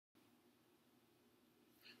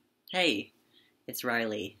Hey, it's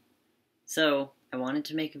Riley. So, I wanted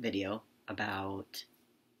to make a video about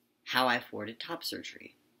how I afforded top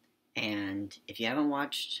surgery. And if you haven't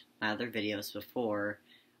watched my other videos before,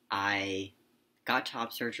 I got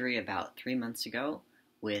top surgery about 3 months ago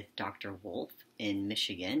with Dr. Wolf in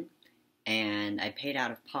Michigan, and I paid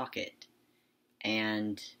out of pocket.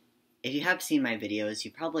 And if you have seen my videos,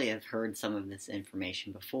 you probably have heard some of this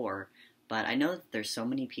information before, but I know that there's so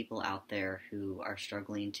many people out there who are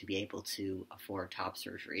struggling to be able to afford top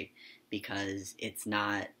surgery because it's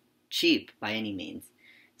not cheap by any means.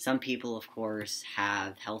 Some people, of course,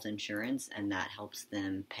 have health insurance, and that helps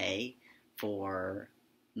them pay for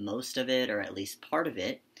most of it, or at least part of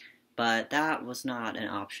it, but that was not an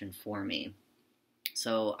option for me.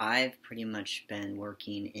 So I've pretty much been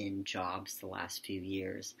working in jobs the last few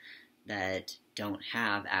years that don't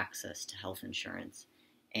have access to health insurance.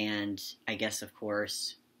 And I guess, of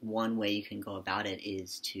course, one way you can go about it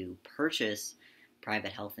is to purchase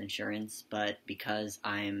private health insurance, but because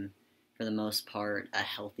I'm, for the most part, a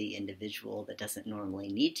healthy individual that doesn't normally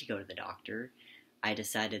need to go to the doctor, I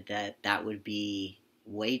decided that that would be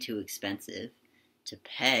way too expensive to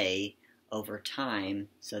pay over time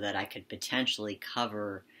so that I could potentially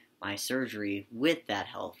cover my surgery with that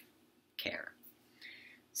health care.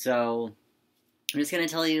 So I'm just going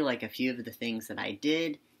to tell you like a few of the things that I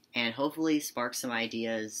did and hopefully spark some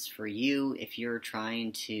ideas for you if you're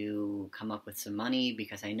trying to come up with some money,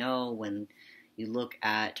 because I know when you look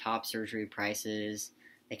at top surgery prices,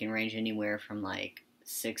 they can range anywhere from like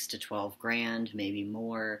 6 to 12 grand, maybe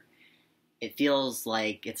more. It feels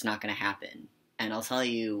like it's not going to happen. And I'll tell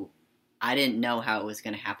you, I didn't know how it was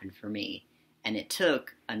going to happen for me, and it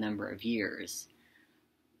took a number of years.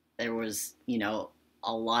 There was,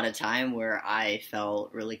 a lot of time where I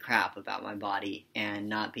felt really crap about my body, and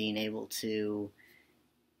not being able to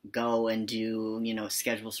go and do,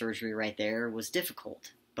 schedule surgery right there was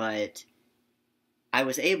difficult. But I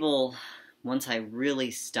was able, once I really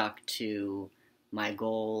stuck to my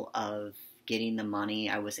goal of getting the money,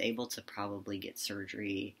 I was able to probably get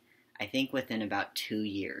surgery, I think, within about 2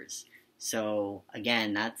 years. So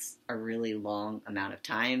again, that's a really long amount of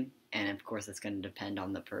time, and of course it's going to depend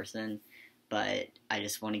on the person, but I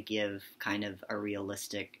just want to give kind of a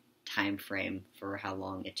realistic time frame for how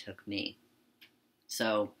long it took me.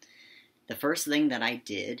 So the first thing that I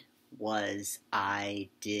did was I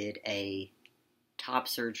did a top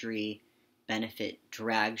surgery benefit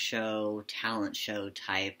drag show, talent show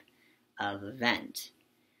type of event.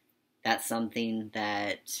 That's something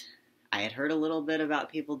that I had heard a little bit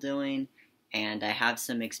about people doing, and I have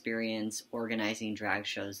some experience organizing drag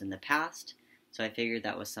shows in the past, so I figured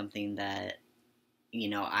that was something that,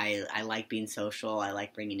 I like being social, I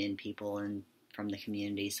like bringing in people and from the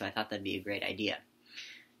community, so I thought that'd be a great idea.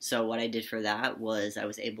 So what I did for that was I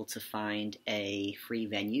was able to find a free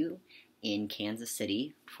venue in Kansas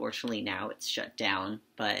City. Fortunately now it's shut down,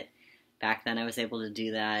 but back then I was able to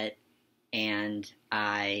do that, and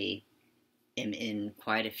I am in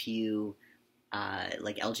quite a few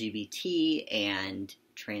like LGBT and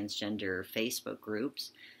transgender Facebook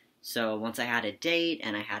groups. So once I had a date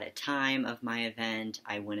and I had a time of my event,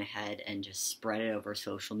 I went ahead and just spread it over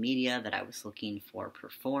social media that I was looking for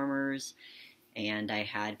performers, and I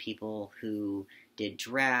had people who did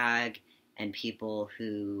drag and people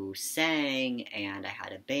who sang, and I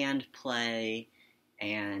had a band play,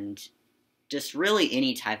 and just really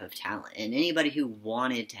any type of talent, and anybody who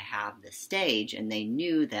wanted to have the stage and they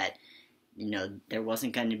knew that there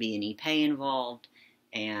wasn't going to be any pay involved,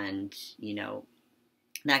 and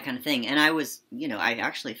that kind of thing. And I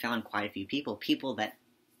actually found quite a few people that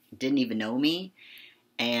didn't even know me,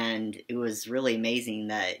 and it was really amazing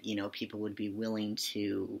that people would be willing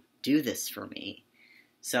to do this for me.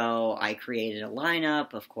 So I created a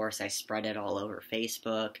lineup. Of course, I spread it all over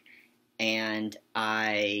Facebook, and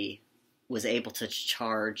I was able to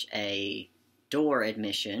charge a door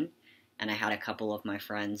admission, and I had a couple of my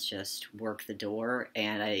friends just work the door,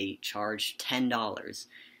 and I charged $10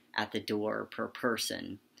 at the door per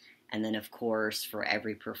person. And then, of course, for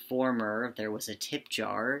every performer, there was a tip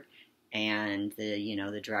jar, and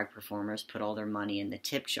the drag performers put all their money in the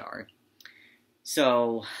tip jar.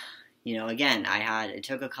 So, again, it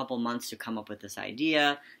took a couple months to come up with this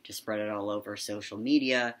idea, to spread it all over social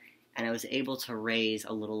media, and I was able to raise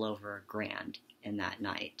a little over $1,000 in that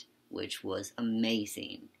night, which was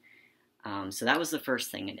amazing. So that was the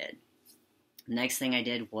first thing I did. The next thing I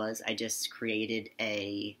did was I just created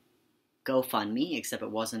a GoFundMe, except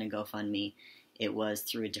it wasn't a GoFundMe. It was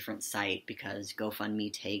through a different site, because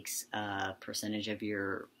GoFundMe takes a percentage of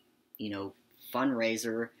your,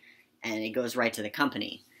 fundraiser, and it goes right to the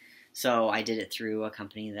company. So I did it through a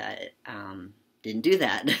company that didn't do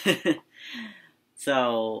that.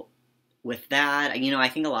 So with that, I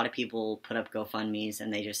think a lot of people put up GoFundMes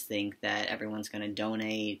and they just think that everyone's going to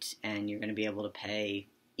donate and you're going to be able to pay,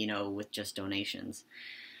 with just donations.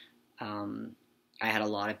 I had a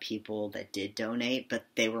lot of people that did donate, but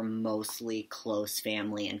they were mostly close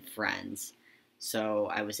family and friends. So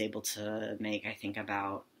I was able to make, I think,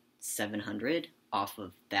 about $700 off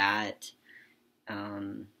of that.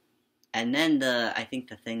 And then I think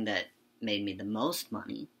the thing that made me the most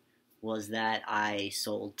money was that I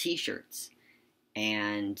sold t-shirts.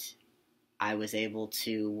 And I was able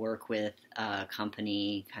to work with a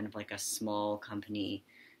company, kind of like a small company,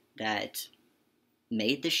 that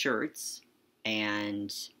made the shirts,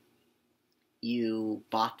 and you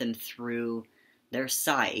bought them through their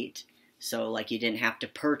site. So, like, you didn't have to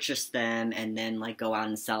purchase them and then, like, go out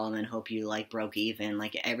and sell them and hope you, like, broke even.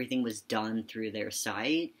 Like, everything was done through their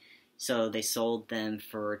site. So they sold them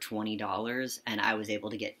for $20, and I was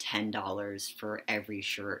able to get $10 for every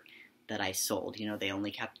shirt that I sold. They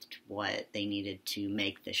only kept what they needed to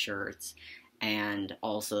make the shirts. And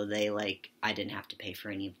also I didn't have to pay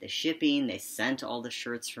for any of the shipping. They sent all the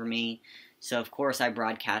shirts for me. So, of course, I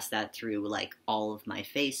broadcast that through, like, all of my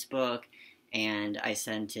Facebook, and I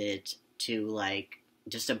sent it to, like,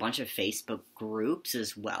 just a bunch of Facebook groups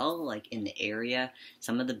as well, like, in the area.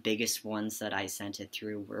 Some of the biggest ones that I sent it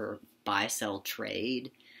through were Buy, Sell,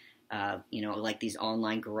 Trade, like these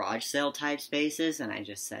online garage sale type spaces, and I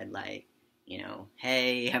just said, like,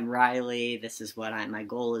 hey, I'm Riley, this is what my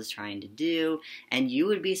goal is trying to do, and you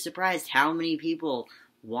would be surprised how many people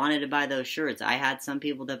wanted to buy those shirts. I had some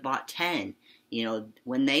people that bought 10.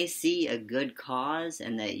 When they see a good cause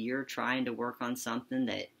and that you're trying to work on something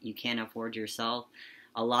that you can't afford yourself,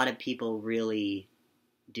 a lot of people really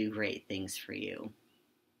do great things for you.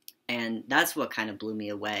 And that's what kind of blew me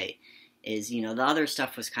away is, the other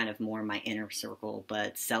stuff was kind of more my inner circle,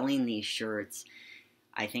 but selling these shirts,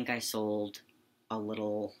 I think I sold a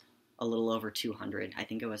little over 200. I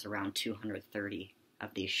think it was around 230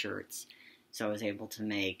 of these shirts. So I was able to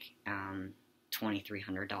make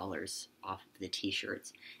 $2,300 off of the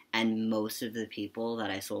t-shirts. And most of the people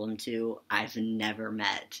that I sold them to, I've never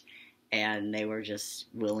met. And they were just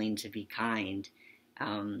willing to be kind.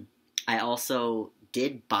 I also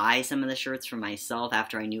did buy some of the shirts for myself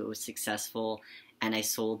after I knew it was successful. And I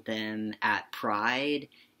sold them at Pride.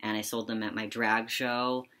 And I sold them at my drag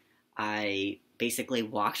show. I basically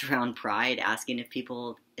walked around Pride asking if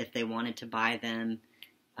they wanted to buy them.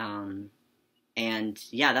 And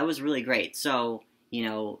yeah, that was really great. So,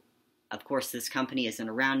 of course this company isn't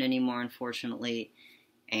around anymore, unfortunately.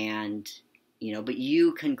 And, but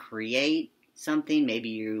you can create something. Maybe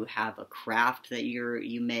you have a craft that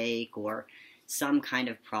you make, or some kind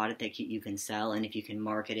of product that you can sell. And if you can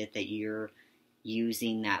market it, that you're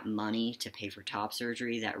using that money to pay for top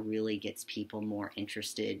surgery, that really gets people more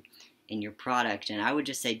interested in your product. And I would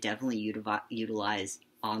just say definitely utilize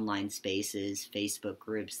online spaces, Facebook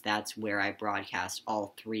groups. That's where I broadcast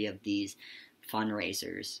all 3 of these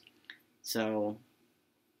fundraisers. So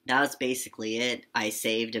that was basically it. I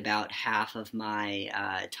saved about half of my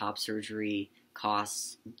top surgery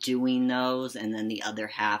costs doing those, and then the other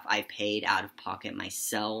half I paid out of pocket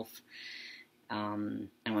myself. And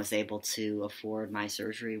was able to afford my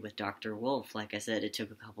surgery with Dr. Wolf. Like I said, it took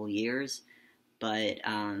a couple years, but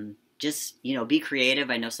just, be creative.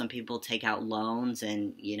 I know some people take out loans,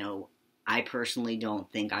 and, I personally don't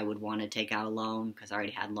think I would want to take out a loan because I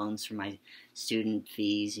already had loans for my student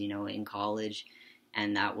fees, in college,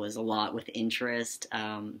 and that was a lot with interest.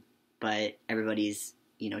 But everybody's,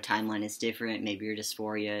 timeline is different. Maybe your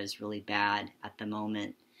dysphoria is really bad at the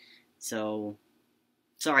moment. So,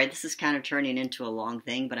 sorry, this is kind of turning into a long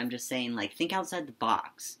thing, but I'm just saying, like, think outside the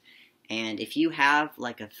box. And if you have,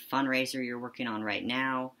 like, a fundraiser you're working on right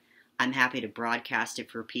now, I'm happy to broadcast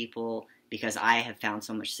it for people because I have found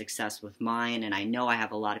so much success with mine, and I know I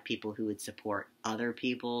have a lot of people who would support other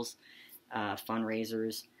people's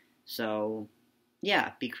fundraisers. So,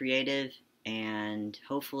 yeah, be creative, and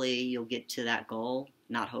hopefully you'll get to that goal.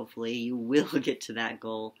 Not hopefully, you will get to that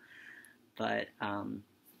goal. But,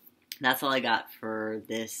 that's all I got for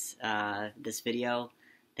this video.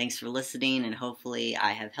 Thanks for listening, and hopefully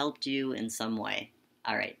I have helped you in some way.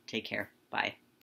 All right, take care. Bye.